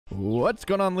What's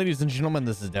going on, ladies and gentlemen?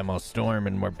 This is Demo Storm,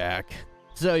 and we're back.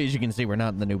 So, as you can see, we're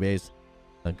not in the new base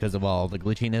because of all the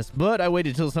glitchiness, but I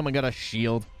waited till someone got a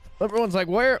shield. Everyone's like,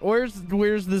 where's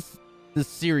this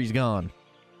series gone?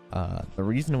 The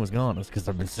reason it was gone was because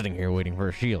I've been sitting here waiting for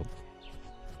a shield.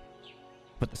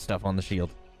 Put the stuff on the shield.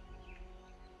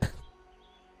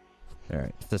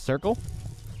 Alright, it's a circle.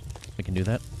 We can do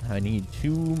that. I need 2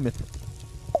 mythic.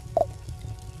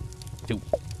 2.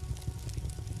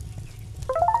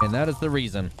 And that is the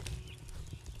reason.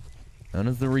 That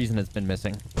is the reason it's been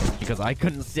missing. Because I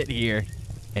couldn't sit here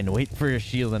and wait for a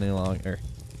shield any longer.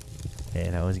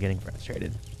 And I was getting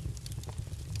frustrated.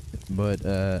 But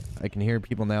I can hear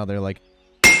people now, they're like,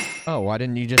 oh, why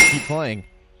didn't you just keep playing?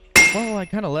 Well, I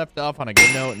kind of left off on a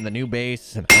good note in the new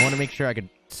base, and I want to make sure I could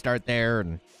start there,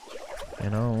 and, you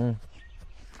know,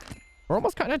 we're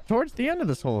almost kind of towards the end of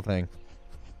this whole thing.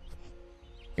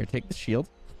 Here, take the shield.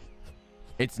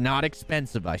 It's not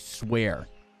expensive, I swear.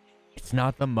 It's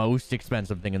not the most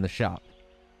expensive thing in the shop.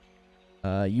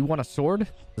 You want a sword?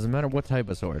 Doesn't matter what type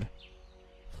of sword.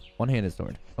 One-handed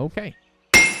sword. Okay.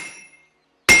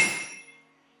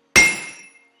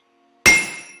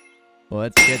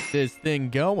 Let's get this thing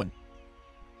going.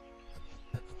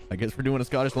 I guess we're doing a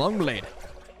Scottish Longblade.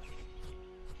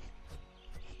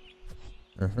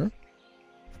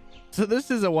 So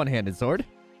this is a one-handed sword.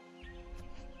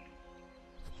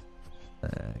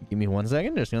 Give me 1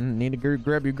 second. Just gonna need to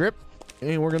grab your grip.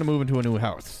 And we're gonna move into a new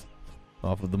house.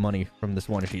 Off of the money from this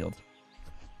one shield.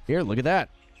 Here, look at that.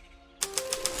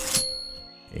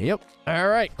 Yep.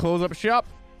 Alright, close up shop.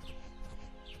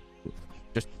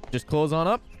 Just close on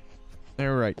up.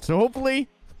 Alright, so hopefully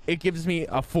it gives me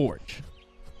a forge.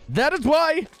 That is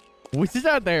why we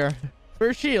sat there for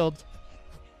a shield.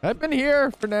 I've been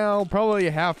here for now probably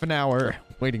half an hour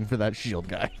waiting for that shield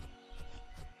guy.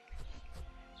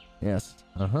 Yes.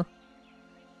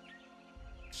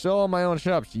 Sell all my own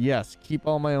shops. Yes. Keep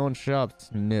all my own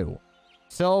shops. No.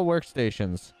 Sell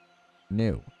workstations.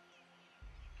 No.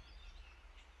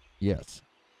 Yes.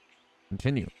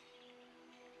 Continue.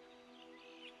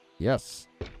 Yes.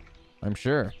 I'm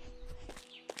sure.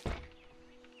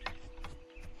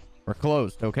 We're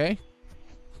closed, okay?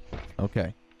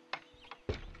 Okay.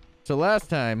 So last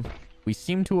time, we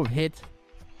seem to have hit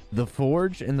the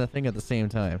forge and the thing at the same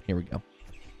time. Here we go.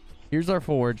 Here's our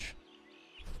forge.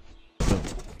 Boom.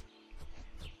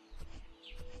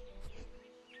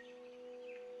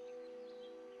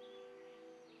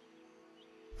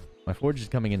 My forge is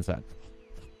coming inside.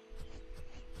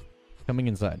 Coming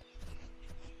inside.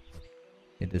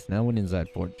 It is now an inside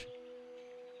forge.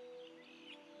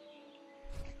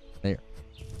 There.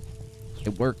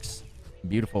 It works.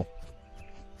 Beautiful.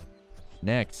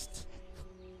 Next.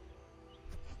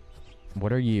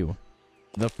 What are you?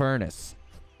 The furnace.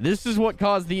 This is what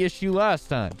caused the issue last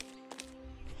time.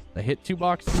 I hit 2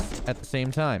 boxes at the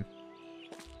same time.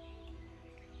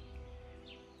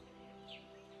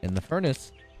 And the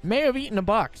furnace may have eaten a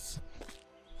box.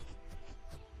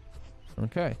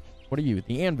 Okay. What are you?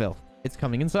 The anvil. It's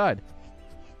coming inside.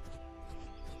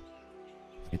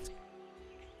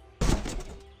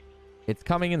 It's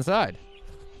coming inside.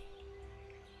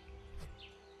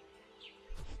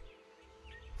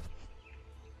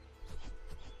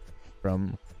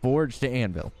 From forge to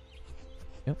anvil.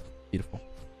 Yep, beautiful.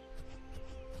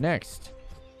 Next.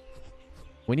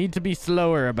 We need to be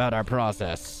slower about our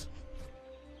process.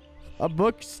 A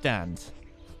book stand.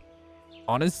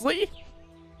 Honestly?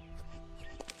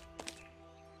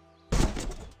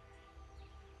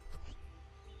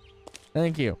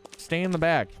 Thank you. Stay in the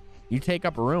back. You take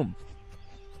up room.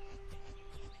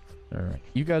 Alright.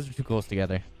 You guys are too close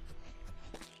together.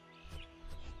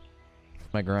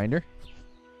 My grinder.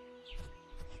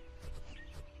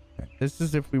 Right. This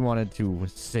is if we wanted to,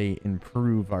 say,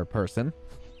 improve our person.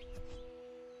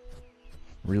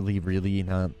 Really, really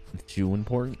not too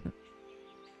important.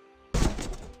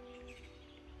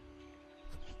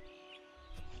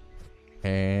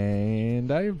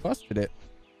 And I busted it.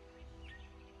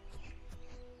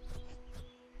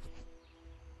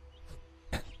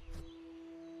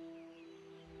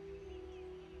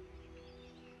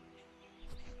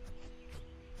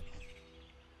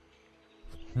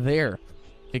 There.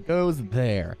 It goes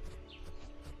there.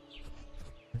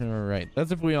 Alright.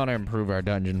 That's if we want to improve our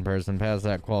dungeon person. Past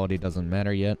that, quality doesn't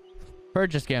matter yet.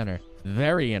 Purchase counter.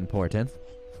 Very important.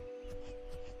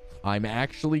 I'm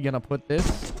actually going to put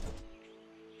this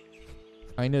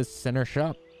kind of center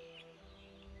shop.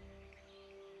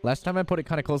 Last time I put it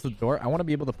kind of close to the door. I want to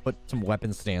be able to put some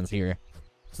weapon stands here.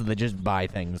 So they just buy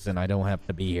things and I don't have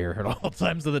to be here at all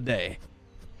times of the day.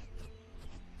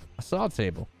 A saw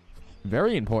table.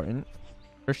 Very important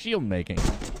for shield making.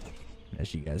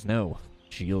 As you guys know,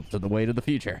 shields are the way to the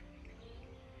future.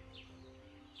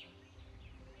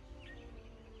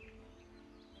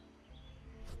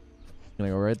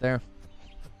 Gonna go right there.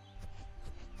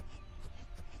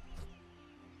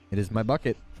 It is my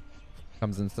bucket.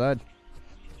 Comes inside.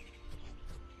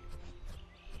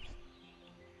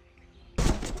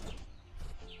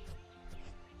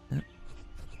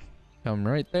 Come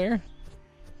right there.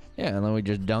 Yeah, and then we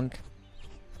just dunk.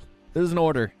 This is an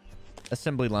order.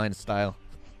 Assembly line style.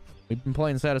 We've been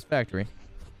playing Satisfactory.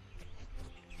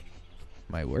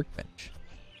 My workbench.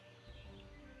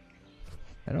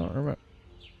 I don't remember.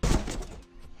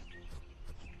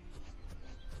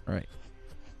 Alright.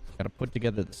 Gotta put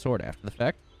together the sword after the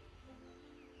fact.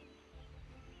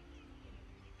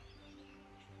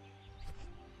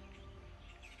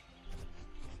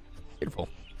 Beautiful.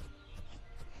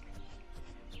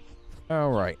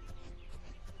 Alright.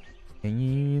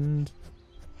 And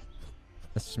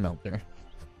the smelter.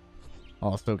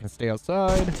 Also can stay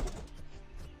outside.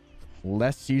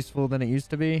 Less useful than it used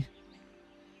to be.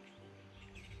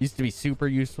 Used to be super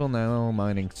useful, now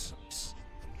mining sucks.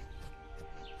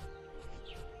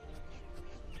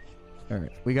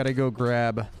 Alright, we gotta go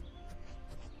grab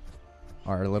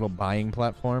our little buying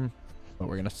platform. But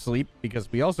we're gonna sleep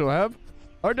because we also have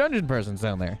our dungeon presence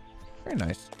down there. Very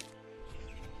nice.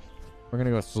 We're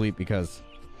gonna go sleep because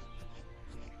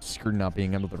screw not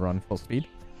being able to run full speed.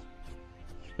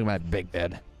 Look at my big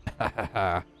bed.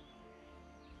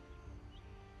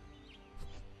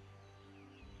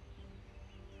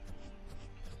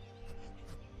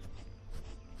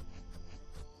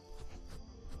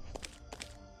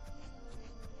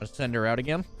 Let's send her out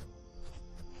again.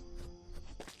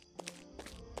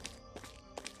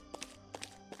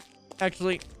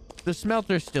 Actually, the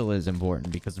smelter still is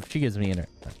important because if she gives me an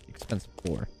expensive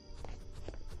ore.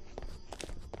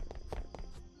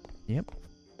 Yep.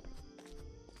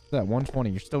 That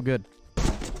 120, you're still good.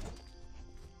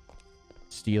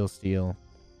 Steel, steel.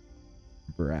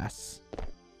 Brass.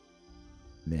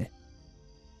 Meh.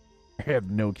 I have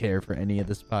no care for any of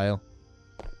this pile.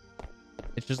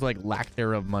 It's just like lack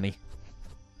thereof money.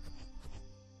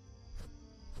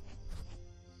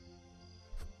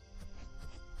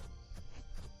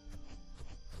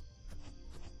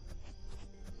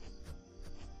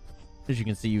 As you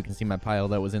can see my pile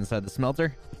that was inside the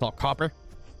smelter. It's all copper.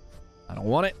 I don't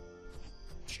want it.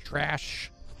 It's trash.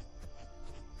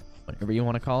 Whatever you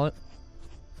want to call it.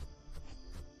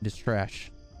 It is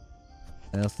trash.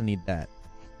 I also need that.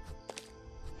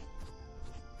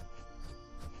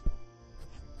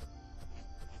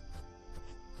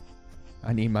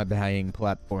 I need my buying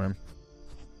platform.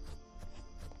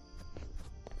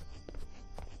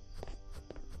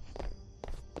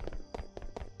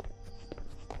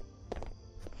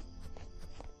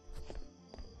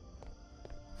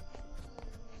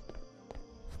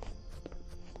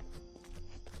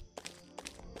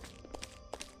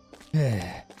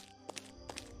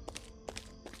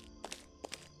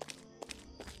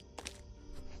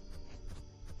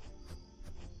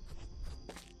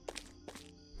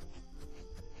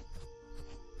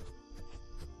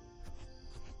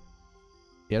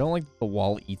 Yeah, I don't like the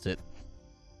wall eats it.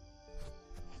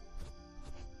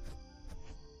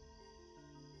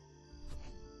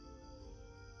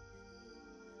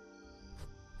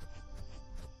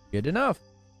 Good enough.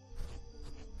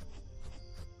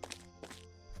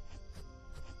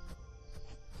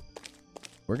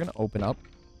 We're gonna open up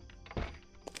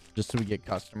just so we get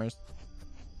customers.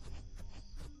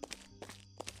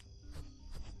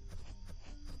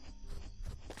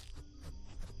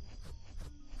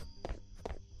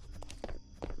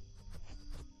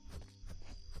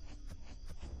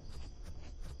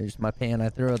 Here's my pan I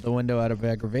threw out the window out of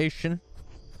aggravation.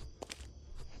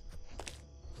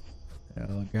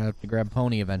 I'll have to grab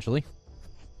Pony eventually.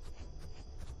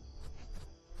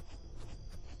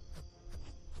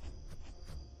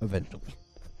 Eventually.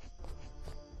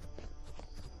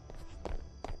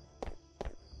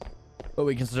 But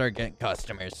we can start getting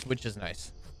customers, which is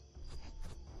nice.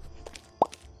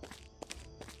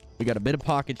 We got a bit of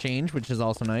pocket change, which is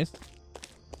also nice.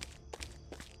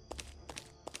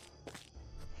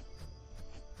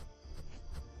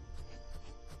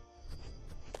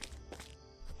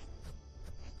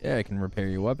 Yeah, I can repair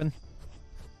your weapon.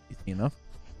 Easy enough.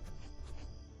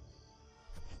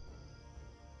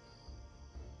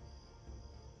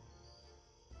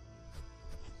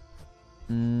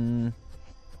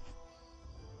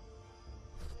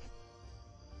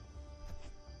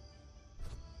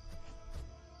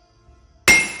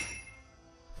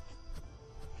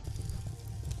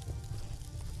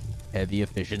 Heavy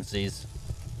efficiencies.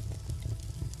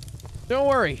 Don't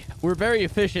worry. We're very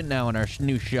efficient now in our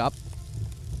new shop.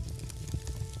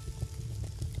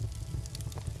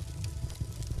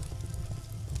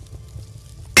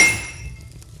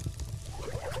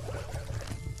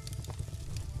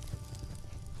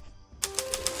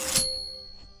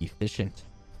 Efficient.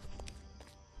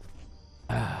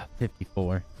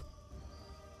 54.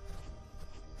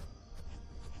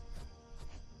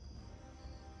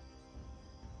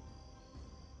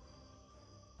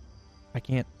 I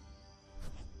can't.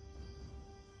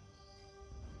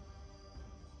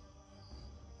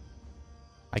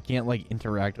 I can't, like,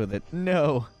 interact with it.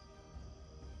 No.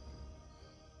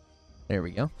 There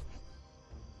we go.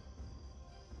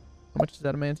 How much is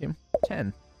adamantium?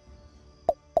 10.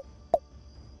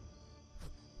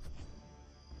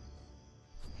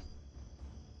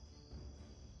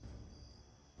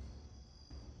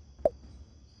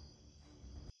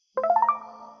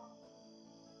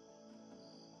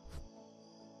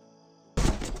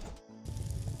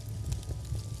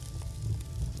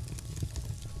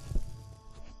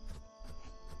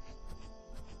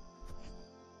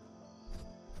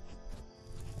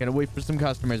 Gotta wait for some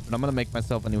customers, but I'm gonna make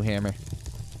myself a new hammer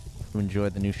to enjoy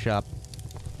the new shop.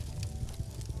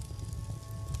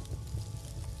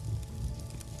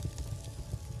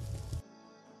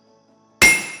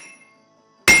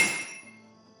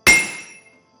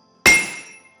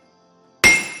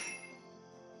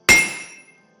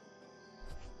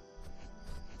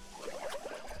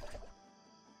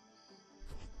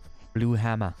 Blue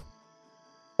hammer.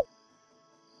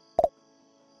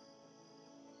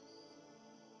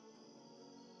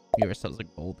 Give ourselves a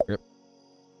gold grip.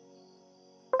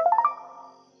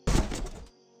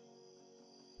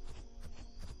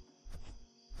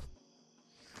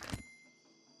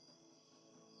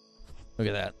 Look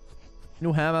at that.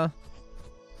 New hammer,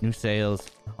 new sales,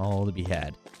 all to be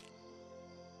had.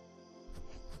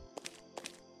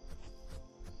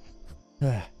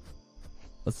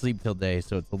 Let's sleep till day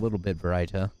so it's a little bit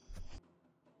brighter.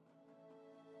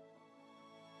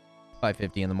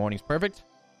 5:50 in the morning's perfect.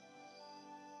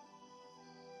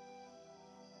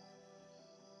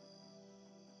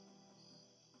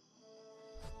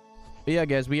 But yeah,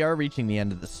 guys, we are reaching the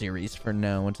end of the series for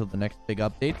now until the next big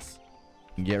updates.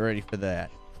 Get ready for that.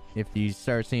 If you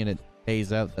start seeing it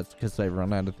phase out, that's because I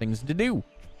run out of things to do.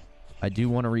 I do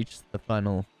want to reach the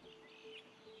final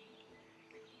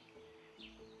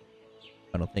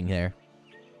thing there.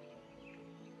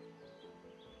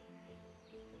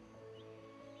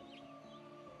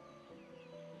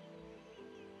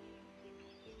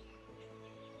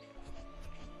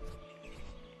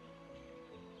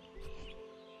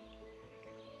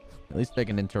 At least I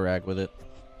can interact with it.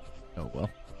 Oh, well.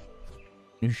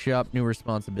 New shop, new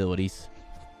responsibilities.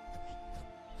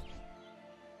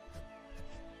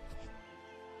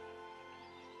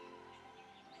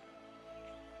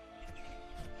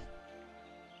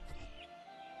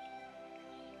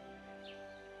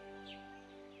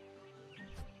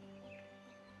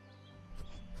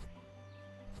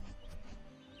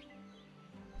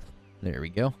 There we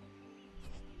go.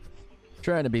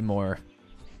 Trying to be more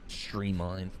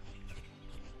streamlined.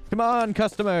 Come on,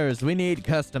 customers. We need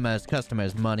customers.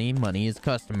 Customers. Money. Money is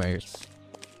customers.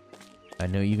 I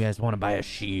know you guys want to buy a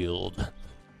shield.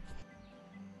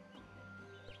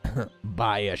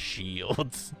 Buy a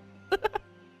shield.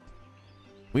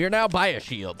 We are now Buy a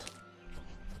Shield.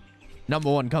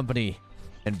 #1 company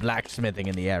in blacksmithing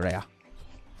in the area.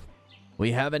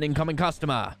 We have an incoming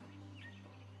customer.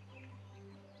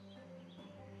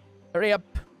 Hurry up.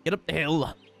 Get up the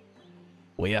hill.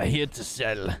 We are here to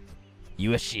sell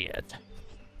you a shield.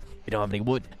 We don't have any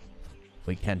wood.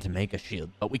 We can't make a shield,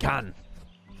 but we can.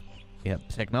 We have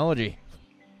technology.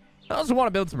 I also want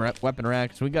to build some weapon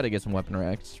racks. We got to get some weapon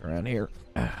racks around here.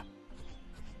 That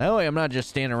way I'm not just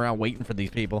standing around waiting for these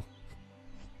people.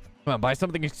 Come on, buy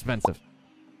something expensive.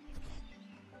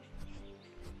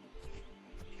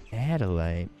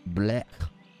 Adelaide. Blech.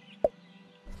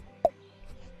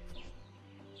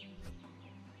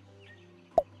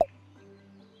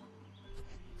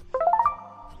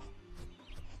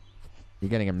 You're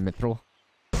getting a mithril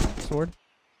sword?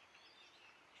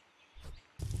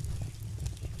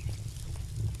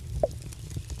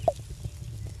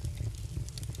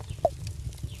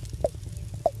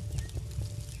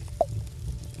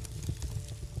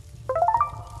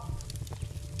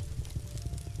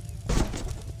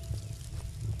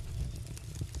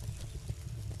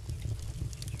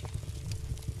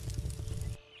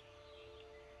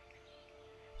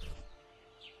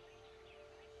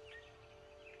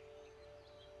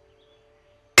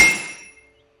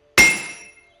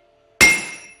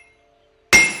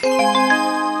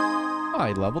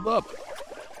 I leveled up.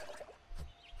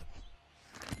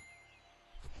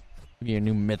 Look at your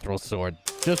new mithril sword.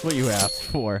 Just what you asked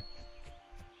for.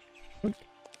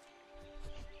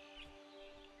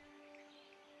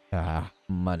 Ah,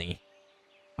 money.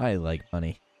 I like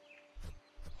money.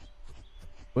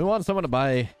 We want someone to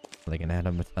buy like an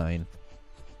adamantine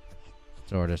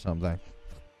sword or something.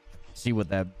 See what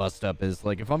that bust up is.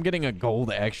 Like if I'm getting a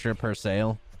gold extra per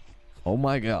sale. Oh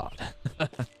my god.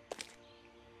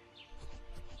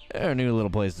 Our new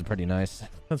little place is pretty nice.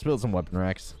 Let's build some weapon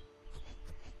racks.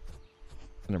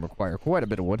 Gonna require quite a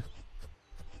bit of wood.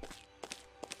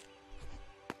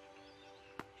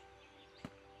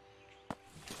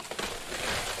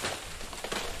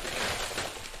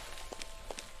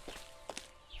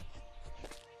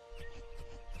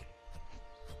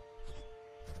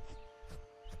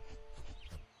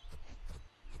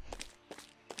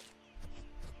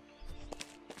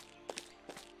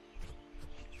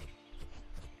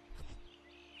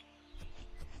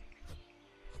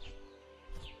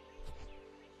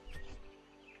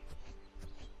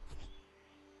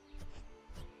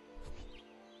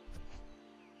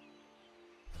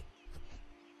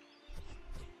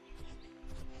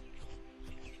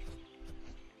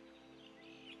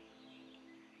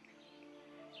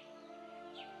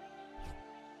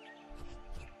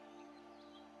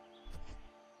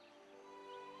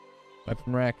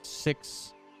 Weapon rack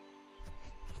 6.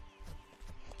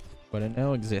 But it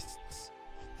now exists.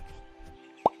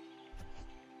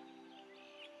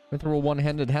 Mithril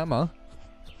one-handed hammer.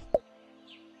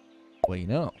 Well, you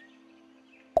know.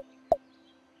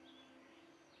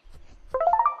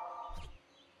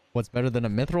 What's better than a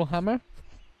mithril hammer?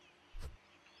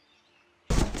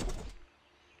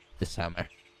 This hammer.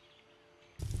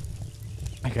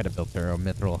 I gotta build her a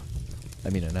mithril. I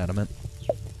mean an adamant.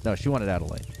 No, she wanted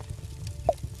Adelaide.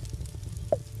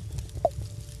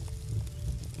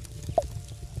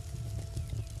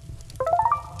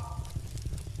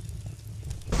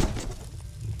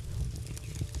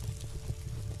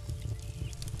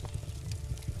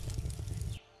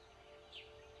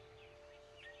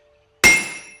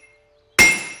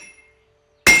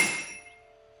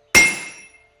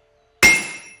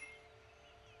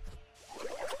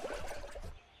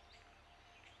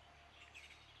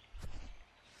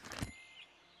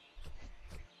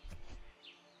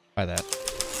 That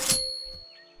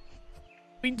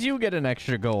we do get an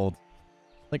extra gold,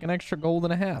 like an extra gold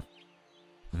and a half.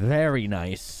 Very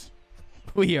nice.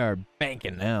 We are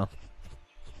banking now.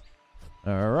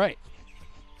 All right.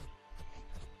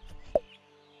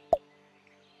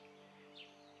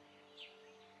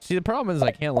 See, the problem is I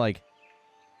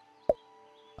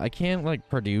can't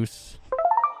produce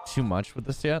too much with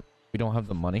this yet. We don't have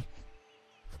the money.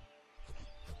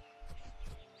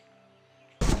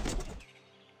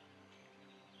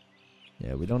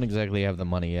 Yeah, we don't exactly have the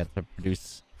money yet to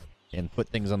produce and put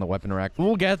things on the weapon rack.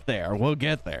 We'll get there. We'll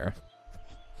get there.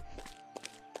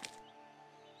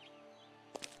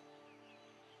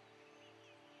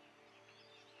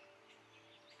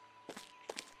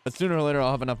 But sooner or later,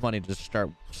 I'll have enough money to just start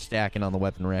stacking on the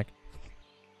weapon rack.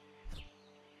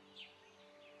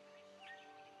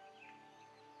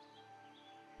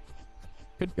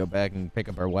 Could go back and pick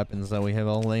up our weapons that we have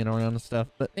all laying around and stuff,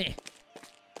 but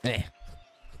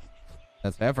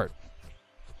that's effort.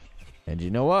 And you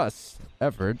know us.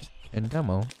 Effort and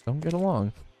demo don't get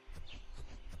along.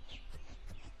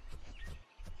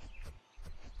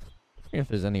 I wonder if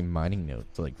there's any mining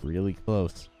nodes like really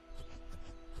close.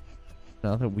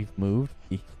 Now that we've moved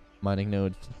the mining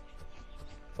nodes.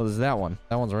 Well, there's that one.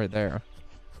 That one's right there.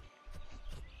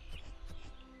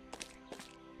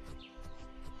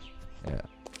 Yeah.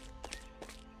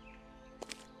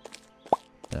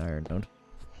 The iron node.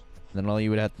 And then all you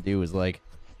would have to do is like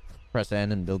press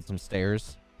N and build some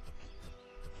stairs.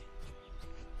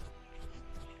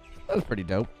 That was pretty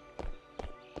dope.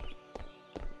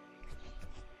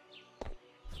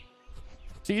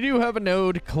 So you do have a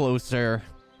node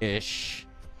closer-ish.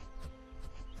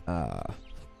 But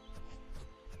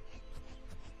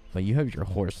you have your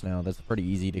horse now. That's pretty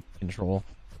easy to control.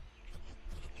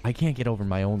 I can't get over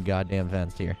my own goddamn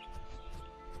fence here.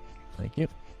 Thank you.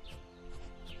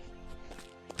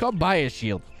 Come buy a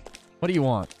shield. What do you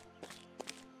want?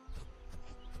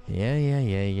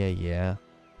 Yeah.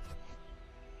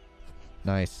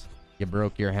 Nice. You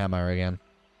broke your hammer again.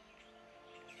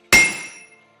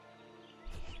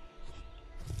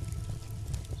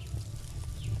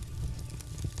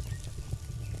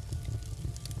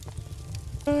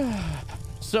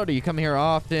 So, do you come here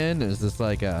often? Is this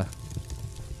like a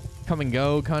come and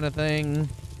go kind of thing?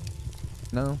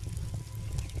 No?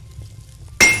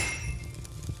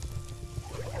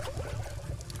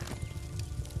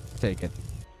 Take it.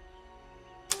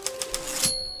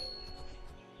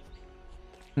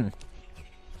 Hmm.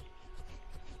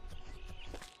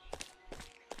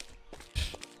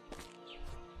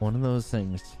 One of those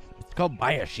things. It's called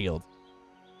buy a shield.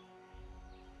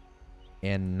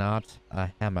 And not a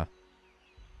hammer.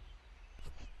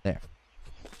 There.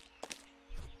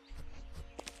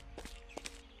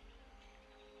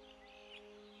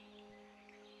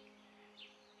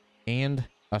 And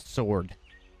a sword.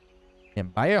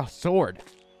 And buy a sword.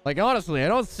 Like, honestly, I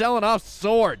don't sell enough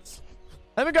swords.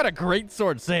 I haven't got a great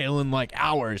sword sale in, like,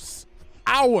 hours.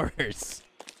 Hours!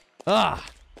 Ah.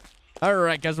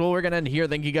 Alright, guys. Well, we're going to end here.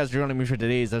 Thank you guys for joining me for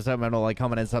today's episode. Remember to like,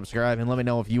 comment, and subscribe. And let me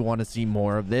know if you want to see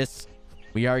more of this.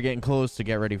 We are getting close to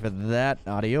get ready for that.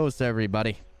 Adios,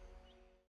 everybody.